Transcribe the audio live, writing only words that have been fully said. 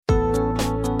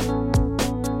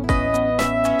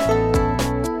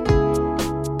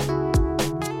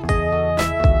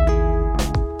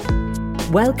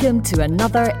Welcome to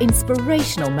another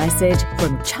inspirational message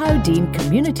from Chowdean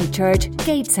Community Church,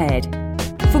 Gateshead.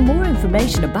 For more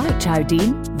information about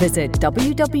Chowdean, visit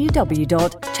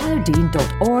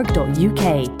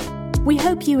www.chowdean.org.uk. We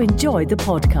hope you enjoy the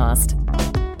podcast.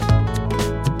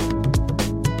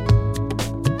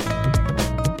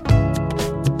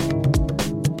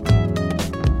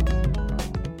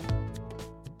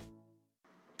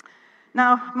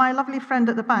 Now, my lovely friend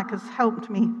at the back has helped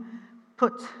me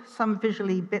put some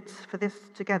visually bits for this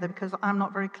together because I'm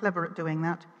not very clever at doing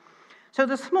that. So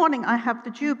this morning I have the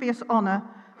dubious honour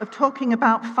of talking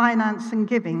about finance and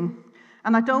giving,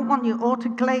 and I don't want you all to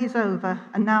glaze over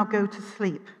and now go to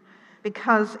sleep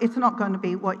because it's not going to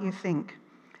be what you think.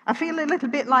 I feel a little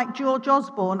bit like George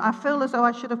Osborne. I feel as though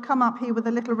I should have come up here with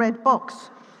a little red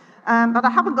box, but I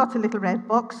haven't got a little red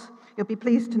box, you'll be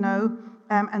pleased to know.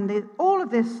 All of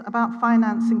this about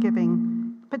finance and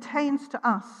giving pertains to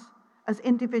us as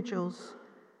individuals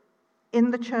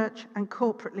in the church and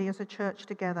corporately as a church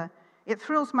together. It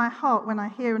thrills my heart when I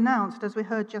hear announced, as we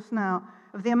heard just now,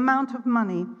 of the amount of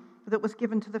money that was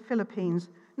given to the Philippines.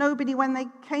 Nobody, when they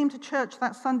came to church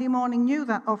that Sunday morning, knew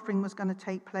that offering was going to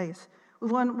take place. We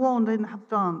weren't warned in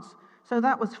advance. So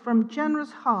that was from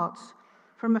generous hearts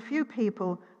from a few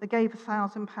people that gave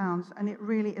 £1,000, and it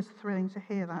really is thrilling to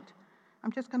hear that.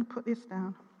 I'm just going to put this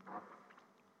down.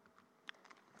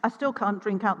 I still can't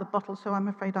drink out the bottle, so I'm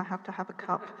afraid I have to have a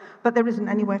cup, but there isn't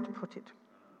anywhere to put it.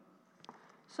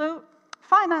 So,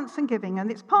 finance and giving, and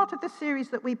it's part of the series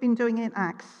that we've been doing in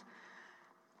Acts.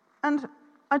 And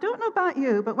I don't know about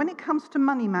you, but when it comes to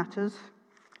money matters,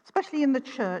 especially in the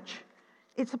church,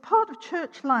 it's a part of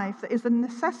church life that is a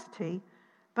necessity,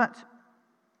 but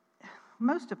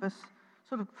most of us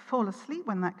sort of fall asleep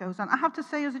when that goes on. I have to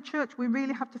say, as a church, we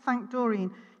really have to thank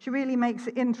Doreen. She really makes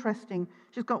it interesting.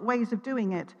 She's got ways of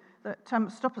doing it that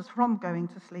stop us from going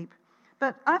to sleep.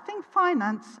 But I think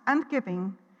finance and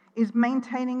giving is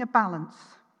maintaining a balance.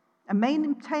 And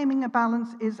maintaining a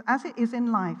balance is as it is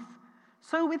in life.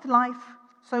 So with life,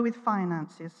 so with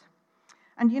finances.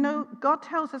 And you know, God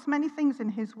tells us many things in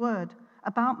His Word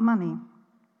about money.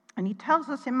 And He tells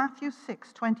us in Matthew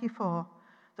 6:24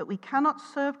 that we cannot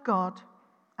serve God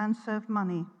and serve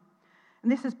money.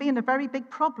 And this has been a very big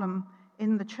problem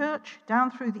in the church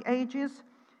down through the ages,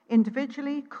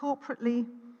 individually, corporately.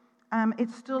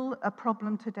 It's still a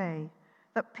problem today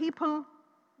that people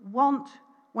want,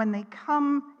 when they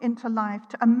come into life,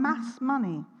 to amass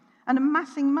money. And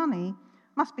amassing money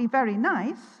must be very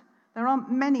nice. There aren't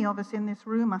many of us in this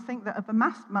room, I think, that have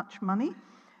amassed much money.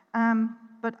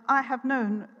 But I have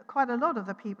known quite a lot of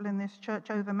the people in this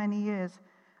church over many years,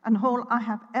 and all I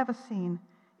have ever seen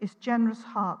is generous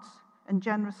hearts and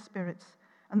generous spirits.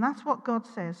 And that's what God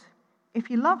says.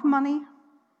 If you love money,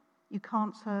 you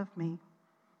can't serve me.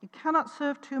 You cannot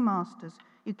serve two masters.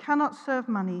 You cannot serve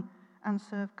money and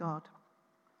serve God.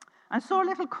 I saw a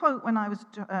little quote when I was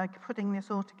putting this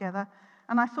all together,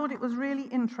 and I thought it was really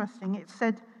interesting. It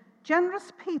said,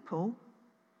 generous people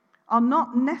are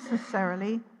not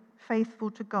necessarily faithful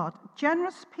to God.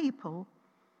 Generous people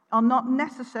are not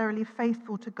necessarily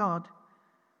faithful to God,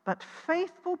 but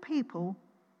faithful people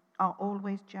are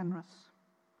always generous.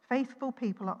 Faithful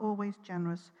people are always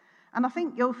generous. And I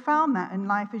think you've found that in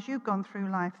life as you've gone through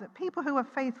life, that people who are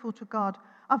faithful to God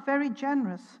are very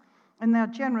generous. And they're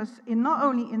generous in not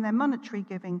only in their monetary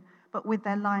giving, but with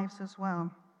their lives as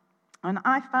well. And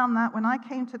I found that when I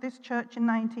came to this church in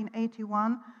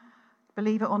 1981,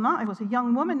 believe it or not, I was a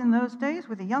young woman in those days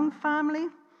with a young family.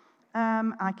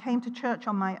 I came to church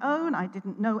on my own. I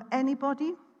didn't know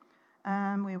anybody.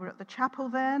 We were at the chapel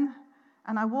then,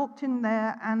 and I walked in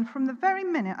there, and from the very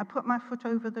minute I put my foot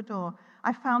over the door,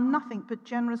 I found nothing but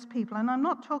generous people. And I'm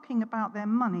not talking about their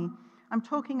money. I'm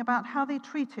talking about how they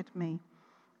treated me.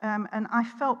 And I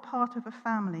felt part of a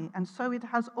family, and so it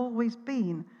has always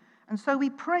been. And so we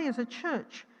pray as a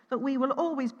church that we will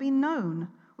always be known.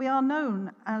 We are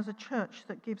known as a church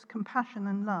that gives compassion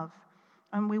and love,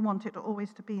 and we want it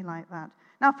always to be like that.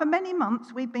 Now, for many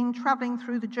months, we've been traveling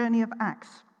through the journey of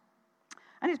Acts.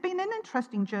 And it's been an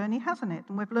interesting journey, hasn't it?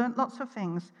 And we've learned lots of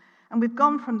things. And we've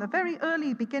gone from the very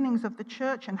early beginnings of the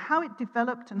church and how it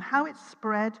developed and how it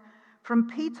spread from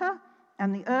Peter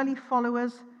and the early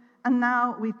followers. And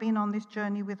now we've been on this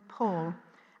journey with Paul.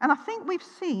 And I think we've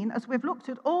seen, as we've looked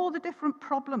at all the different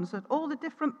problems that all the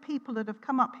different people that have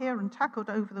come up here and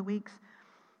tackled over the weeks,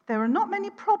 there are not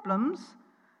many problems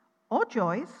or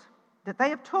joys that they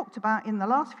have talked about in the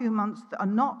last few months that are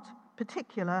not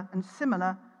particular and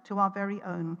similar to our very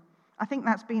own. I think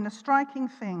that's been a striking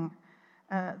thing.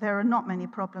 There are not many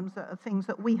problems that are things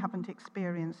that we haven't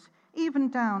experienced, even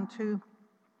down to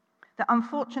The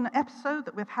unfortunate episode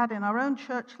that we've had in our own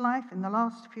church life in the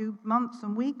last few months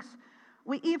and weeks,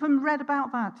 we even read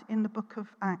about that in the book of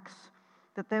Acts,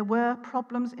 that there were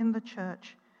problems in the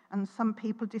church and some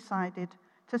people decided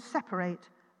to separate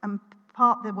and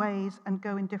part their ways and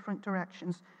go in different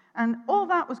directions. And all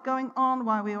that was going on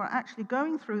while we were actually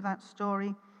going through that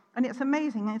story. And it's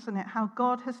amazing, isn't it, how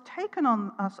God has taken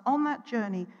on us on that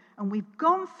journey, and we've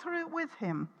gone through it with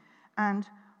him. And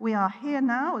we are here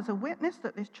now as a witness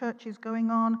that this church is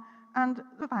going on, and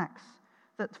the facts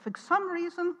that for some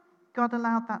reason God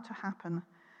allowed that to happen.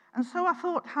 And so I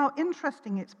thought how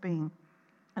interesting it's been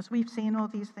as we've seen all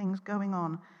these things going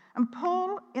on. And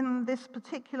Paul, in this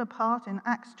particular part in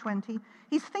Acts 20,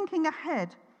 he's thinking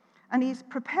ahead, and he's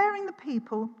preparing the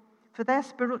people for their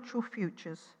spiritual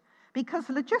futures, because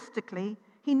logistically,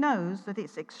 he knows that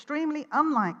it's extremely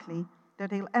unlikely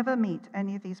that he'll ever meet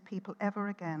any of these people ever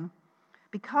again.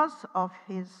 Because of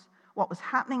what was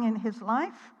happening in his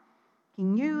life, he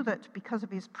knew that because of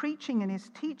his preaching and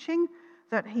his teaching,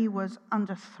 that he was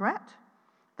under threat,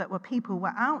 that people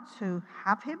were out to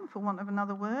have him, for want of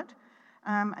another word,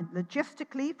 and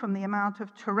logistically, from the amount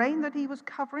of terrain that he was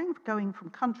covering, going from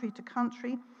country to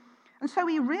country. And so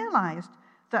he realized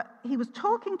that he was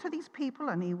talking to these people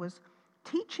and he was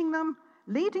teaching them,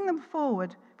 leading them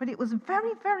forward, but it was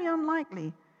very, very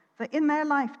unlikely that in their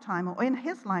lifetime or in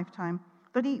his lifetime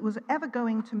that he was ever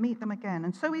going to meet them again.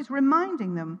 And so he's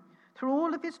reminding them through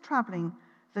all of his traveling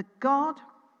that God,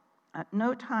 at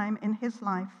no time in his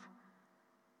life,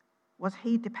 was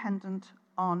he dependent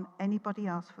on anybody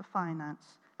else for finance.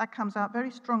 That comes out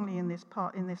very strongly in this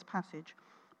passage.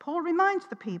 Paul reminds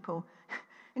the people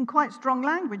in quite strong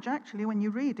language, actually, when you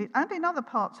read it, and in other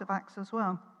parts of Acts as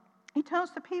well. He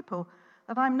tells the people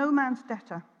that I'm no man's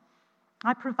debtor.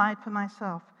 I provide for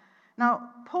myself. Now,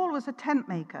 Paul was a tent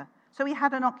maker, so he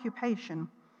had an occupation.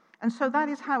 And so that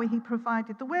is how he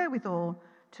provided the wherewithal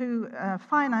to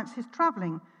finance his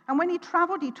traveling. And when he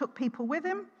traveled, he took people with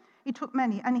him. He took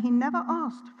many, and he never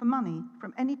asked for money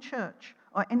from any church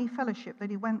or any fellowship that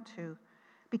he went to,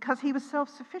 because he was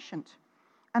self-sufficient.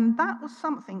 And that was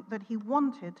something that he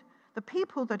wanted the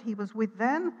people that he was with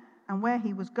then and where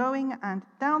he was going, and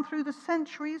down through the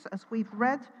centuries, as we've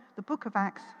read the book of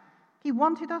Acts, he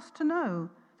wanted us to know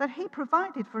that he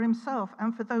provided for himself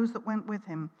and for those that went with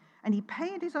him. And he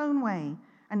paid his own way,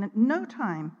 and at no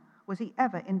time was he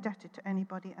ever indebted to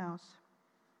anybody else.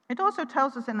 It also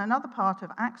tells us in another part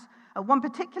of Acts, at one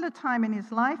particular time in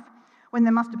his life, when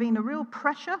there must have been a real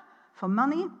pressure for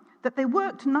money, that they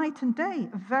worked night and day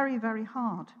very, very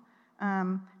hard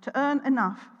to earn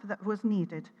enough that was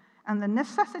needed, and the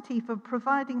necessity for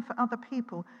providing for other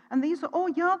people. And these are all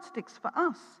yardsticks for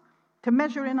us to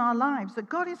measure in our lives, that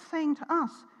God is saying to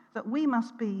us that we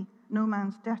must be no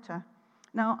man's debtor.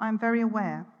 Now, I'm very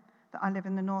aware that I live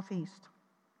in the Northeast,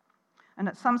 and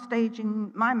at some stage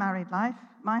in my married life,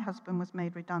 my husband was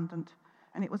made redundant,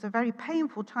 and it was a very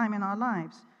painful time in our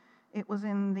lives. It was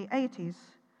in the 80s,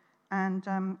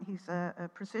 and he's a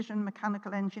precision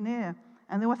mechanical engineer,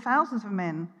 and there were thousands of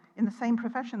men in the same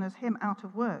profession as him out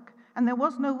of work, and there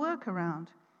was no work around,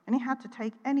 and he had to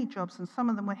take any jobs, and some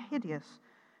of them were hideous.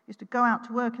 He used to go out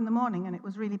to work in the morning, and it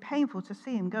was really painful to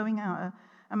see him going out,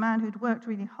 a man who'd worked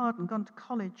really hard and gone to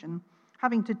college and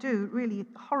having to do really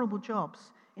horrible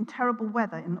jobs in terrible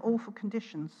weather, in awful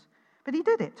conditions. But he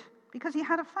did it because he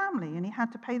had a family, and he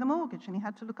had to pay the mortgage, and he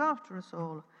had to look after us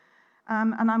all.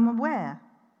 And I'm aware,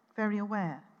 very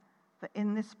aware, that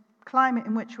in this climate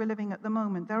in which we're living at the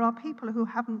moment, there are people who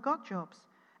haven't got jobs,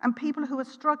 and people who are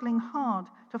struggling hard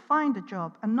to find a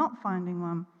job and not finding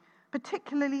one,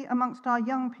 particularly amongst our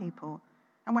young people.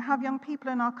 And we have young people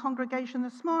in our congregation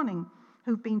this morning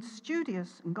who've been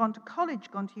studious and gone to college,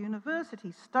 gone to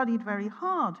university, studied very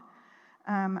hard,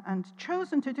 and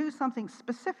chosen to do something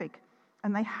specific,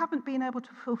 and they haven't been able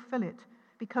to fulfill it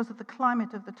because of the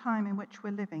climate of the time in which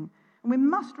we're living. And we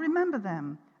must remember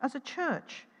them. As a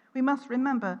church, we must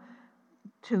remember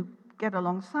to get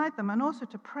alongside them and also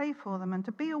to pray for them and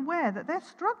to be aware that they're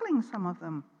struggling, some of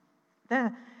them.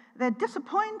 They're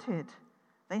disappointed.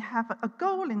 They have a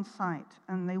goal in sight,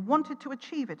 and they wanted to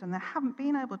achieve it, and they haven't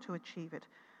been able to achieve it.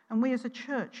 And we as a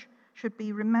church should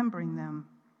be remembering them.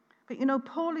 But you know,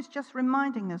 Paul is just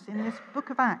reminding us in this book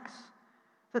of Acts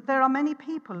that there are many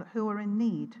people who are in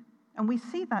need. And we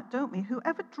see that, don't we?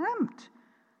 Whoever dreamt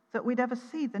that we'd ever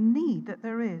see the need that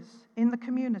there is in the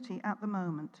community at the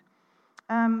moment?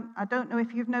 I don't know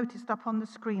if you've noticed up on the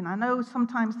screen. I know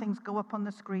sometimes things go up on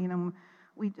the screen and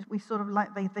we sort of like,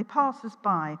 they pass us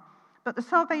by. But the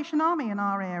Salvation Army in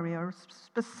our area are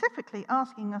specifically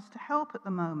asking us to help at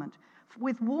the moment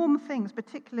with warm things,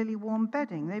 particularly warm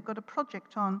bedding. They've got a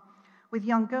project on with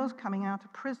young girls coming out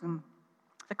of prison.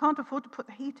 They can't afford to put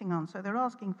the heating on, so they're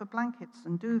asking for blankets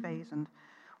and duvets and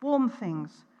warm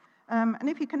things. And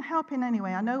if you can help in any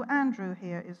way, I know Andrew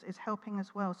here is helping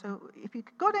as well. So if you've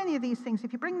got any of these things,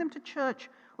 if you bring them to church,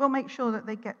 we'll make sure that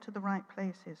they get to the right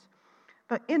places.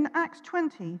 But in Acts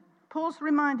 20, Paul's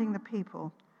reminding the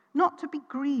people not to be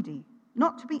greedy,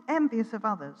 not to be envious of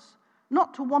others,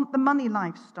 not to want the money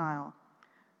lifestyle,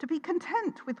 to be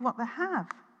content with what they have.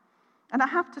 And I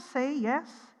have to say, yes,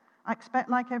 I expect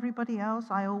like everybody else,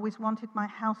 I always wanted my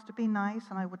house to be nice,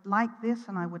 and I would like this,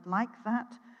 and I would like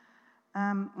that.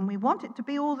 And we want it to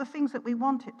be all the things that we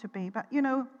want it to be. But, you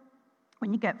know,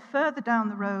 when you get further down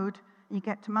the road, and you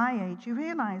get to my age, you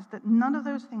realize that none of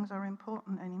those things are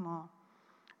important anymore.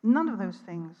 None of those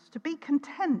things. To be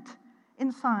content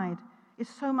inside is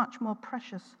so much more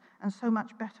precious and so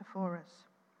much better for us.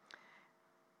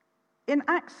 In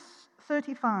Acts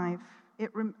 35,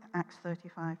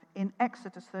 in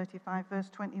Exodus 35, verse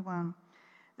 21,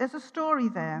 there's a story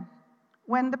there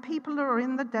when the people are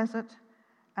in the desert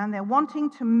and they're wanting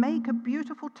to make a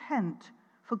beautiful tent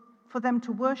for them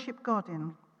to worship God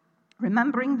in,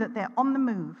 remembering that they're on the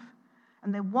move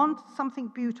and they want something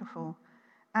beautiful.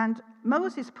 And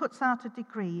Moses puts out a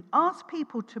decree, asks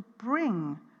people to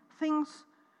bring things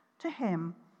to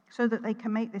him so that they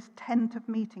can make this tent of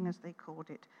meeting, as they called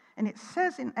it. And it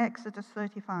says in Exodus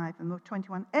 35 and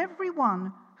 21,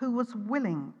 everyone who was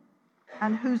willing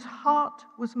and whose heart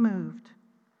was moved.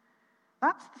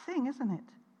 That's the thing, isn't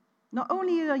it? Not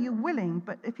only are you willing,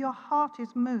 but if your heart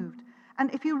is moved.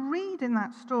 And if you read in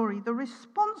that story, the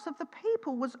response of the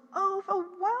people was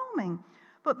overwhelming.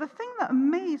 But the thing that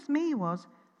amazed me was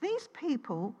these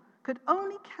people could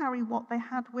only carry what they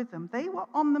had with them. They were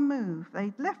on the move.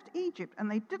 They'd left Egypt and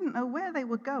they didn't know where they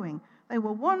were going. They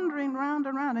were wandering round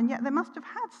and round, and yet they must have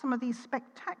had some of these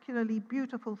spectacularly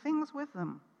beautiful things with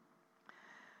them.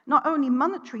 Not only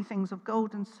monetary things of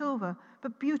gold and silver,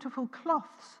 but beautiful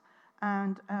cloths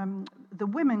and the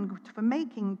women for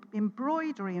making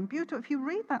embroidery and beautiful. If you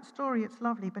read that story, it's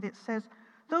lovely, but it says,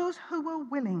 those who were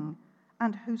willing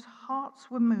and whose hearts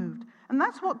were moved. And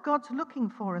that's what God's looking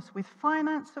for us with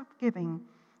finance of giving.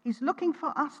 He's looking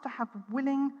for us to have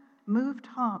willing, moved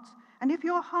hearts. And if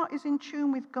your heart is in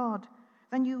tune with God,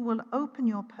 then you will open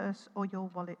your purse or your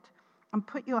wallet and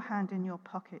put your hand in your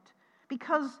pocket.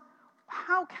 Because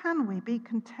how can we be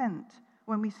content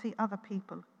when we see other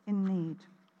people in need?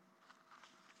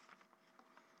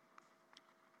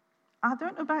 I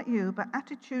don't know about you, but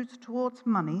attitudes towards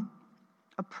money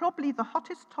are probably the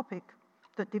hottest topic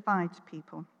that divides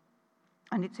people,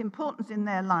 and its importance in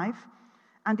their life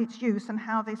and its use and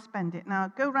how they spend it.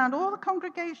 Now, go around all the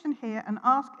congregation here and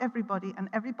ask everybody, and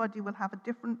everybody will have a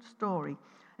different story,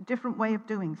 a different way of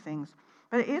doing things.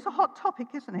 But it is a hot topic,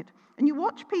 isn't it? And you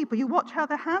watch people, you watch how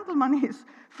they handle money. It's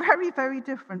very, very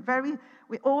different.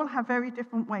 We all have very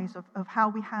different ways of how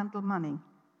we handle money.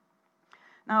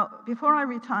 Now, before I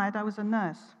retired, I was a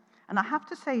nurse, and I have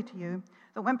to say to you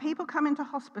that when people come into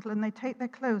hospital and they take their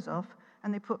clothes off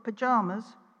and they put pajamas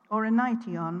or a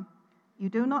nightie on, you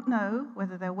do not know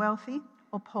whether they're wealthy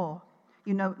or poor.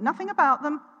 You know nothing about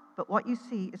them, but what you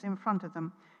see is in front of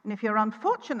them. And if you're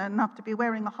unfortunate enough to be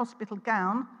wearing a hospital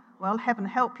gown, well, heaven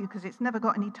help you, because it's never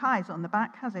got any ties on the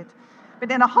back, has it?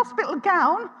 But in a hospital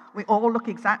gown, we all look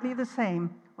exactly the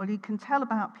same. Well, you can tell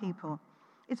about people.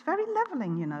 It's very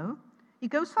leveling, you know. You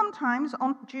go sometimes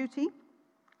on duty,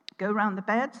 go around the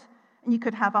beds, and you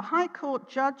could have a high court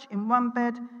judge in one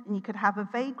bed, and you could have a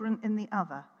vagrant in the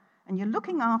other. And you're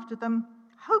looking after them,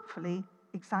 hopefully,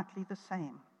 exactly the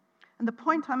same. And the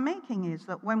point I'm making is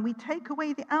that when we take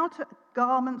away the outer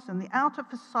garments and the outer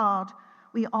facade,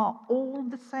 we are all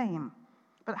the same.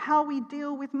 But how we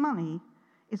deal with money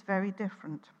is very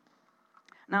different.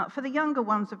 Now, for the younger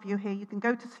ones of you here, you can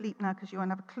go to sleep now because you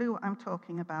won't have a clue what I'm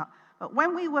talking about. But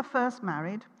when we were first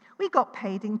married, we got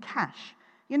paid in cash.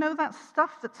 You know that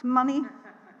stuff that's money?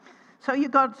 So you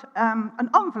got an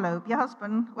envelope. Your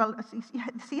husband, well,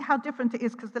 see how different it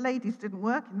is because the ladies didn't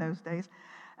work in those days.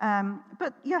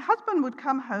 But your husband would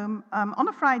come home on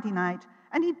a Friday night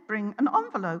and he'd bring an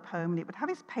envelope home and it would have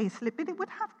his pay slip, but it would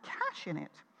have cash in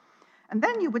it. And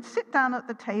then you would sit down at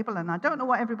the table, and I don't know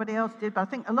what everybody else did, but I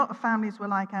think a lot of families were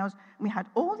like ours, and we had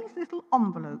all these little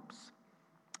envelopes.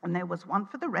 And there was one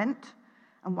for the rent,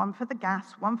 and one for the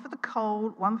gas, one for the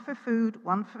coal, one for food,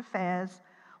 one for fares,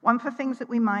 one for things that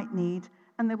we might need,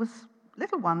 and there was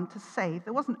little one to save.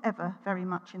 There wasn't ever very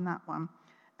much in that one.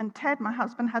 And Ted, my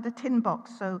husband, had a tin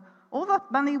box, so all the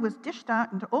money was dished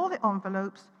out into all the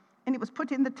envelopes, and it was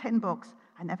put in the tin box.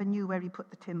 I never knew where he put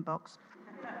the tin box.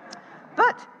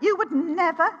 But you would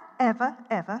never, ever,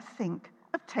 ever think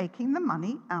of taking the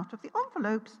money out of the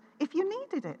envelopes if you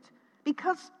needed it,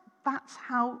 because that's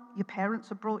how your parents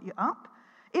have brought you up.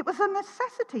 It was a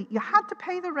necessity. You had to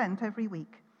pay the rent every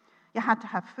week. You had to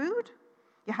have food.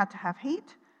 You had to have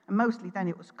heat. And mostly then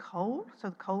it was coal, so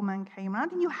the coal man came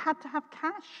around, and you had to have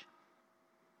cash.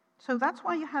 So that's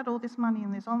why you had all this money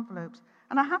in these envelopes.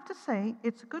 And I have to say,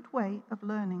 it's a good way of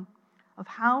learning of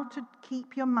how to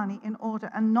keep your money in order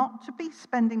and not to be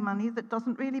spending money that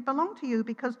doesn't really belong to you,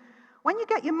 because when you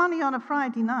get your money on a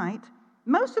Friday night,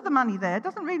 most of the money there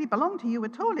doesn't really belong to you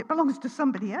at all. It belongs to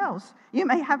somebody else. You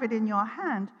may have it in your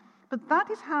hand, but that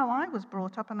is how I was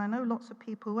brought up, and I know lots of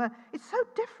people were. It's so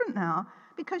different now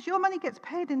because your money gets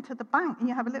paid into the bank and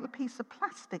you have a little piece of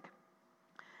plastic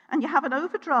and you have an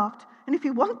overdraft, and if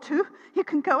you want to, you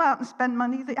can go out and spend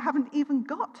money that you haven't even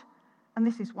got. And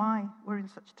this is why we're in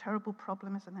such a terrible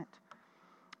problem, isn't it?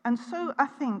 And so I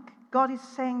think God is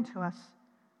saying to us,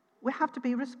 we have to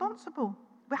be responsible.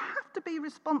 We have to be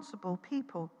responsible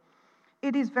people.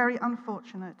 It is very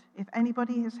unfortunate if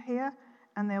anybody is here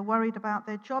and they're worried about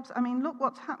their jobs. I mean, look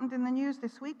what's happened in the news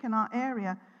this week in our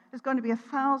area. There's going to be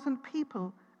 1,000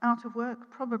 people out of work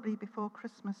probably before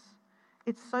Christmas.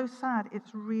 It's so sad.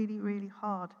 It's really, really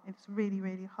hard. It's really,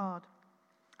 really hard.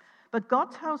 But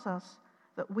God tells us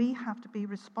that we have to be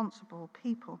responsible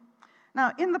people.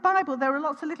 Now, in the Bible, there are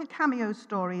lots of little cameo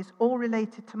stories all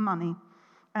related to money.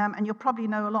 And you'll probably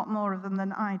know a lot more of them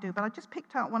than I do, but I just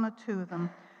picked out one or two of them.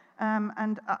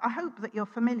 And I hope that you're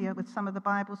familiar with some of the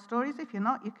Bible stories. If you're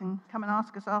not, you can come and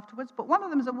ask us afterwards. But one of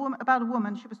them is about a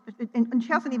woman, and she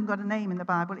hasn't even got a name in the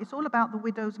Bible. It's all about the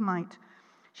widow's mite.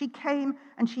 She came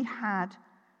and she had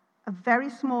a very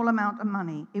small amount of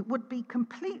money. It would be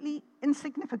completely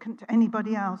insignificant to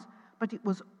anybody else, but it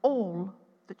was all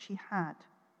that she had,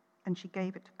 and she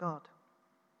gave it to God.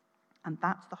 And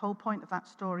that's the whole point of that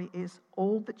story, is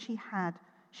all that she had,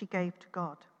 she gave to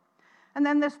God. And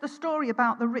then there's the story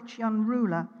about the rich young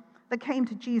ruler that came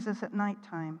to Jesus at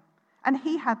nighttime. And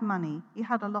he had money. He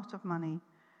had a lot of money.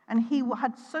 And he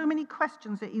had so many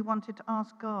questions that he wanted to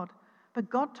ask God. But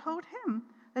God told him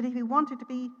that if he wanted to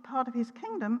be part of his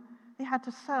kingdom, he had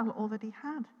to sell all that he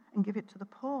had and give it to the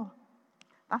poor.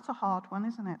 That's a hard one,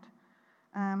 isn't it?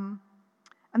 And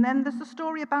then there's the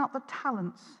story about the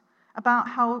talents, about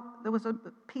how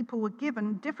people were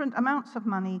given different amounts of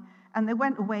money, and they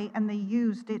went away and they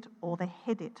used it or they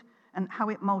hid it, and how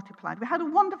it multiplied. We had a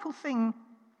wonderful thing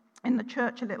in the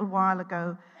church a little while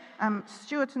ago.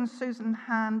 Stuart and Susan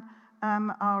Hand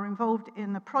are involved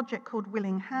in a project called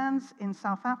Willing Hands in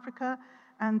South Africa,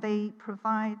 and they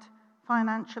provide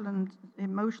financial and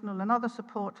emotional and other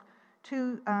support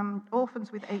to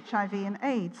orphans with HIV and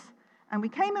AIDS. And we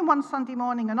came in one Sunday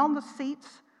morning, and on the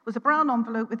seats was a brown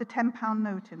envelope with a £10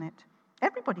 note in it.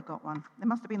 Everybody got one. There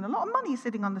must have been a lot of money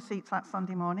sitting on the seats that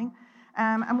Sunday morning.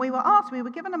 And we were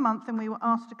given a month, and we were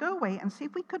asked to go away and see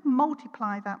if we could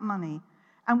multiply that money.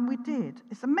 And we did.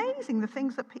 It's amazing the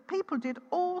things that people did,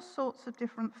 all sorts of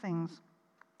different things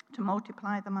to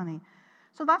multiply the money.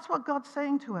 So that's what God's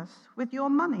saying to us. With your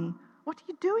money, what are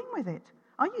you doing with it?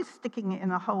 Are you sticking it in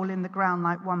a hole in the ground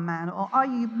like one man, or are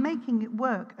you making it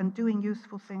work and doing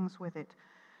useful things with it?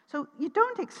 So you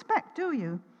don't expect, do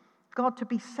you, God to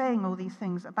be saying all these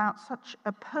things about such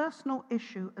a personal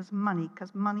issue as money,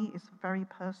 because money is a very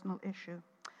personal issue.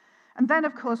 And then,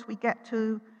 of course, we get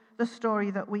to the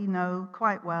story that we know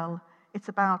quite well. It's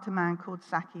about a man called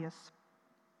Zacchaeus.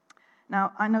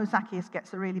 Now, I know Zacchaeus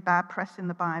gets a really bad press in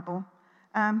the Bible,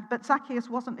 but Zacchaeus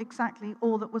wasn't exactly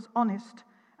all that was honest.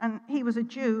 And he was a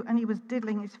Jew, and he was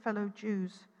diddling his fellow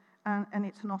Jews, and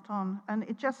it's not on. And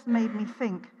it just made me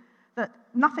think that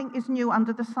nothing is new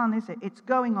under the sun, is it? It's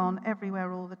going on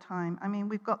everywhere all the time. I mean,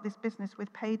 we've got this business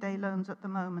with payday loans at the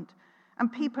moment,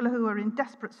 and people who are in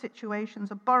desperate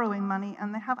situations are borrowing money,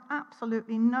 and they have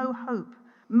absolutely no hope,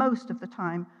 most of the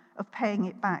time, of paying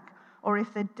it back. Or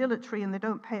if they're dilatory and they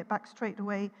don't pay it back straight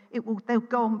away, they'll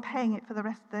go on paying it for the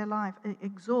rest of their life,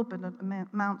 exorbitant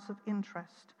amounts of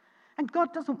interest. And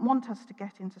God doesn't want us to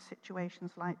get into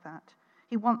situations like that.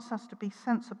 He wants us to be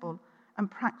sensible and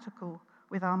practical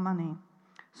with our money.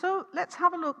 So let's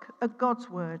have a look at God's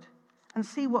word and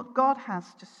see what God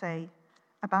has to say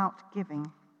about giving.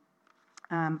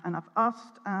 And I've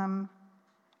asked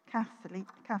Kathy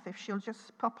if she'll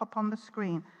just pop up on the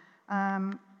screen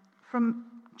from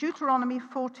Deuteronomy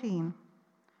 14.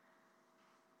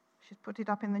 She's put it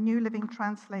up in the New Living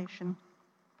Translation.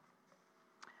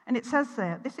 And it says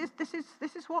there, this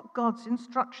is what God's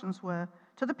instructions were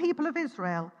to the people of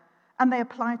Israel, and they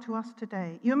apply to us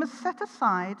today. You must set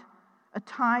aside a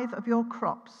tithe of your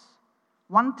crops,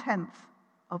 1/10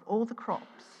 of all the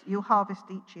crops you harvest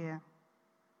each year.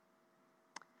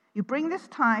 You bring this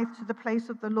tithe to the place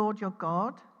of the Lord your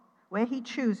God, where he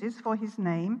chooses for his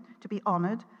name to be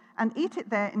honored, and eat it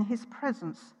there in his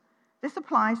presence. This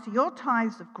applies to your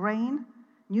tithes of grain,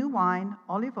 new wine,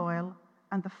 olive oil,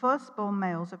 and the firstborn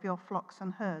males of your flocks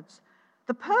and herds.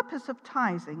 The purpose of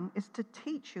tithing is to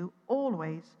teach you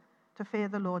always to fear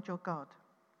the Lord your God.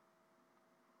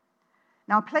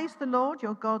 Now the place the Lord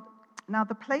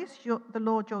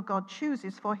your God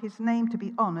chooses for his name to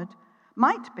be honored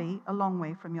might be a long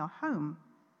way from your home.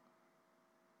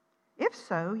 If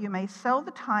so, you may sell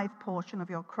the tithe portion of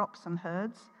your crops and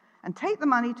herds and take the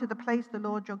money to the place the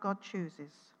Lord your God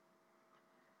chooses.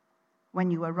 When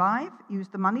you arrive, use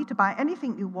the money to buy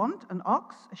anything you want, an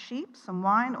ox, a sheep, some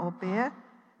wine or beer,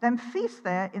 then feast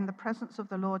there in the presence of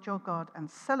the Lord your God and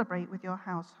celebrate with your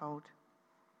household.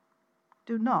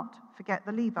 Do not forget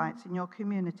the Levites in your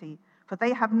community, for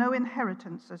they have no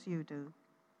inheritance as you do.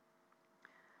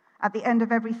 At the end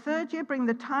of every third year, bring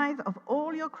the tithe of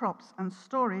all your crops and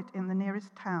store it in the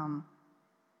nearest town.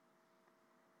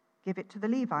 Give it to the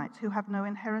Levites who have no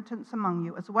inheritance among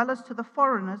you, as well as to the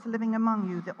foreigners living among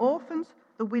you, the orphans,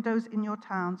 the widows in your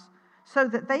towns, so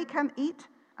that they can eat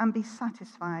and be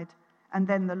satisfied, and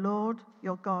then the Lord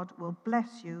your God will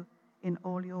bless you in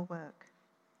all your work.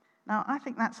 Now, I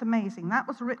think that's amazing. That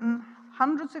was written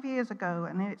hundreds of years ago,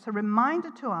 and it's a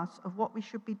reminder to us of what we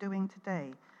should be doing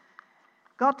today.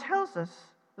 God tells us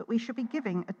that we should be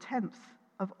giving a tenth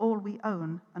of all we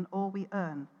own and all we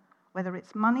earn, whether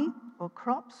it's money or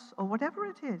crops or whatever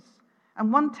it is.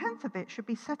 And 1/10 of it should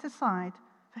be set aside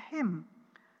for him,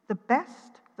 the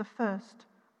best, the first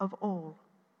of all,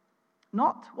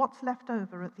 not what's left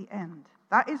over at the end.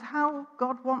 That is how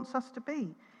God wants us to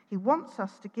be. He wants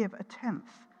us to give a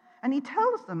tenth. And he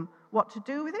tells them what to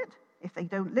do with it, if they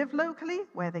don't live locally,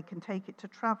 where they can take it to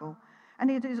travel. And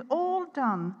it is all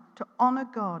done to honor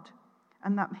God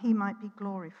and that he might be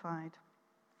glorified.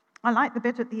 I like the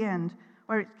bit at the end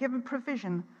where it's given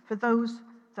provision for those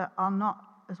that are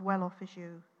not as well off as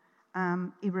you.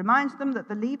 He reminds them that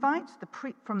the Levites,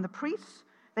 from the priests,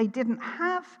 they didn't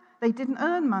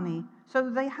earn money, so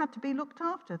they had to be looked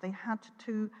after. They had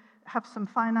to have some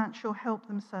financial help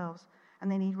themselves.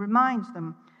 And then he reminds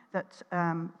them that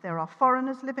there are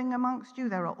foreigners living amongst you,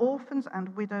 there are orphans and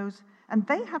widows, and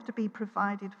they have to be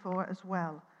provided for as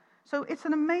well. So it's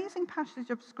an amazing passage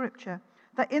of Scripture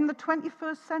that in the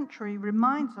 21st century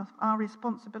reminds us our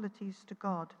responsibilities to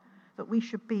God, that we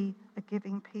should be a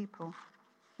giving people.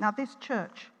 Now, this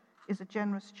church is a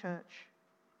generous church.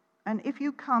 And if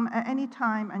you come at any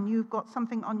time and you've got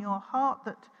something on your heart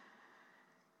that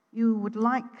you would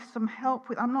like some help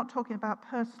with, I'm not talking about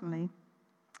personally,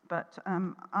 but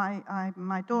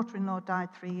my daughter-in-law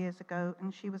died 3 years ago,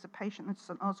 and she was a patient at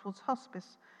St. Oswald's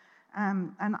Hospice.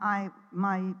 And I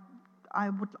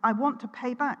want to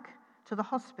pay back to the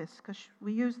hospice because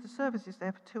we use the services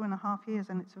there for 2.5 years,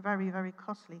 and it's very, very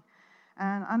costly.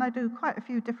 And I do quite a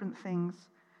few different things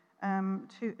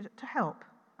to help.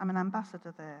 I'm an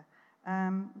ambassador there.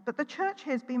 But the church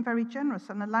here has been very generous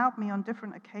and allowed me on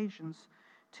different occasions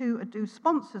to do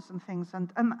sponsors and things. And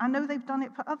I know they've done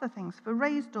it for other things. For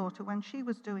Ray's daughter, when she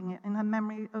was doing it in her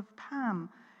memory of Pam,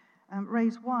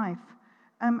 Ray's wife.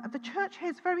 The church here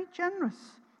is very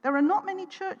generous. There are not many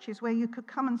churches where you could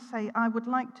come and say, I would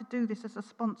like to do this as a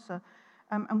sponsor,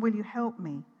 and will you help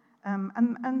me?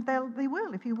 And they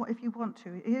will if you want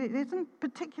to. It isn't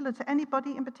particular to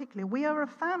anybody in particular. We are a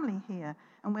family here,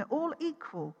 and we're all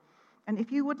equal. And if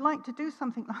you would like to do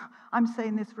something, I'm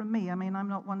saying this from me, I mean, I'm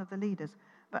not one of the leaders,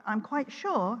 but I'm quite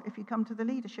sure if you come to the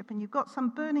leadership and you've got some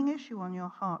burning issue on your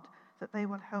heart, that they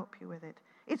will help you with it.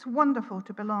 It's wonderful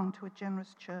to belong to a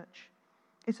generous church.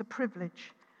 It's a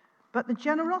privilege. But the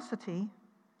generosity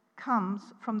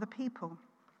comes from the people.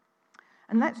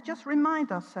 And let's just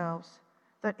remind ourselves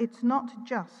that it's not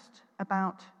just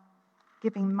about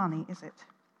giving money, is it?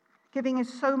 Giving is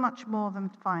so much more than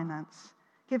finance.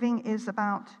 Giving is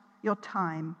about your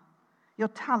time, your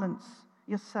talents,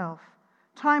 yourself.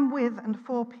 Time with and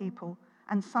for people,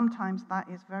 and sometimes that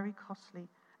is very costly,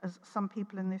 as some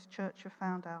people in this church have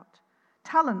found out.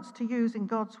 Talents to use in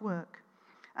God's work.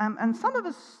 And some of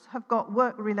us have got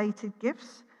work-related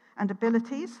gifts and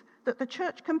abilities that the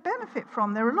church can benefit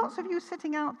from. There are lots of you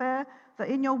sitting out there that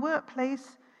in your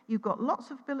workplace, you've got lots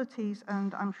of abilities,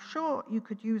 and I'm sure you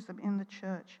could use them in the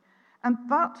church.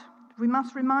 But we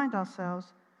must remind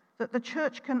ourselves that the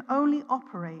church can only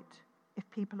operate if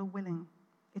people are willing.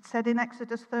 It said in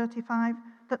Exodus 35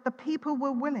 that the people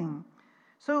were willing.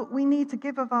 So we need to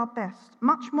give of our best,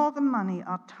 much more than money,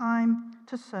 our time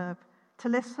to serve, to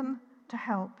listen, to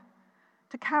help,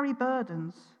 to carry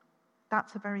burdens.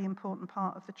 That's a very important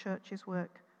part of the church's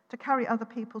work, to carry other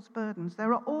people's burdens.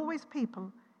 There are always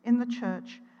people in the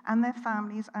church and their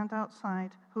families and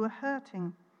outside who are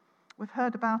hurting. We've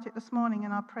heard about it this morning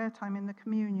in our prayer time in the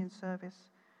communion service.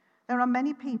 There are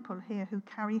many people here who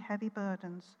carry heavy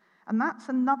burdens, and that's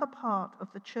another part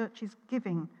of the church's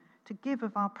giving, to give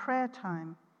of our prayer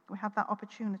time. We have that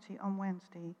opportunity on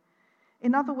Wednesday.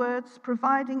 In other words,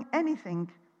 providing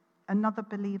anything another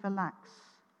believer lacks.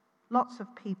 Lots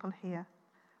of people here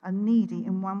are needy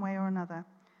in one way or another.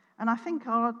 And I think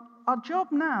our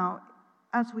job now,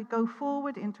 as we go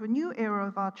forward into a new era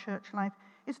of our church life,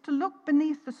 is to look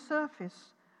beneath the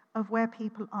surface of where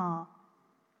people are.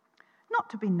 Not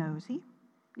to be nosy,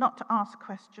 not to ask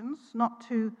questions, not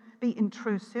to be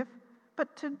intrusive,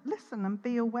 but to listen and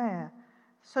be aware,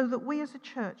 so that we as a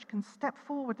church can step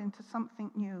forward into something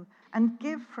new and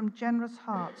give from generous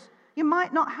hearts. You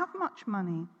might not have much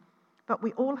money, but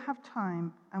we all have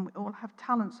time and we all have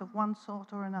talents of one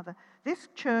sort or another. This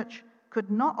church could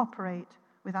not operate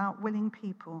without willing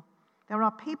people. There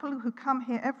are people who come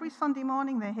here every Sunday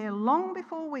morning. They're here long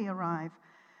before we arrive.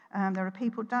 There are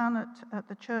people down at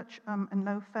the church in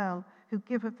Low Fell who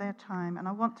give of their time, and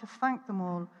I want to thank them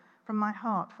all from my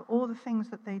heart for all the things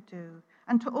that they do.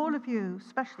 And to all of you,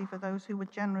 especially for those who were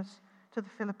generous to the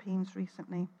Philippines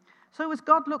recently. So as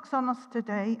God looks on us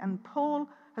today, and Paul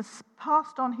has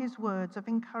passed on his words of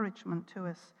encouragement to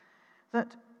us,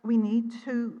 that we need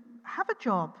to have a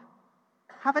job,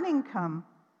 have an income,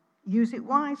 use it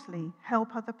wisely,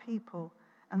 help other people,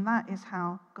 and that is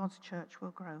how God's church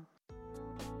will grow.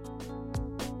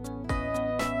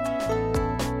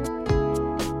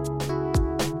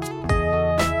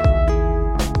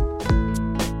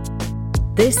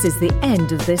 This is the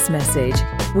end of this message.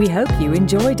 We hope you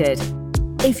enjoyed it.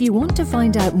 If you want to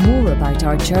find out more about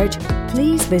our church,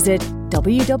 please visit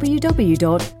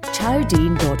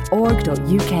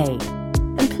www.chowdean.org.uk.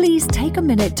 And please take a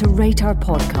minute to rate our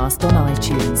podcast on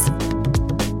iTunes.